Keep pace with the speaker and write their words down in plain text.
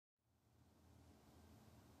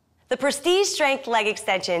The Prestige Strength leg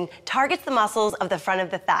extension targets the muscles of the front of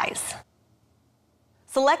the thighs.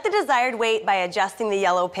 Select the desired weight by adjusting the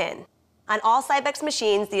yellow pin. On all Cybex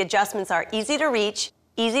machines, the adjustments are easy to reach,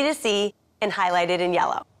 easy to see, and highlighted in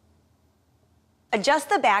yellow. Adjust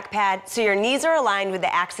the back pad so your knees are aligned with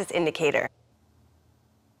the axis indicator.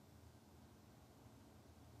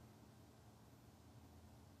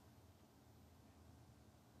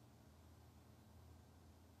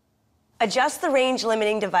 Adjust the range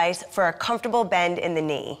limiting device for a comfortable bend in the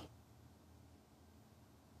knee.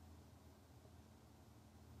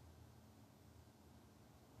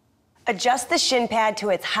 Adjust the shin pad to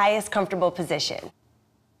its highest comfortable position.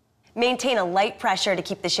 Maintain a light pressure to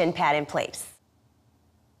keep the shin pad in place.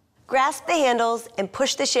 Grasp the handles and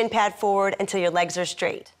push the shin pad forward until your legs are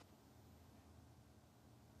straight.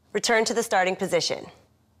 Return to the starting position.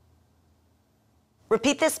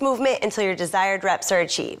 Repeat this movement until your desired reps are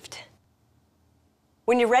achieved.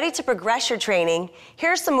 When you're ready to progress your training, here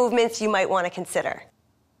are some movements you might want to consider.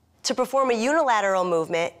 To perform a unilateral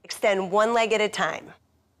movement, extend one leg at a time.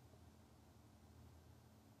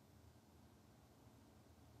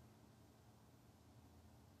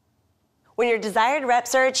 When your desired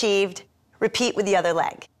reps are achieved, repeat with the other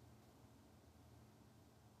leg.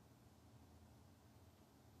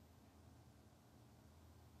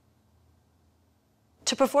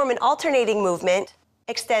 To perform an alternating movement,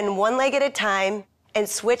 extend one leg at a time and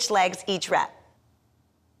switch legs each rep.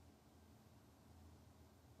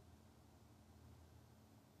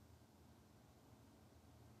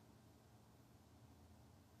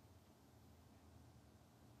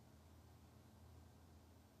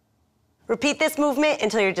 Repeat this movement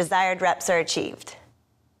until your desired reps are achieved.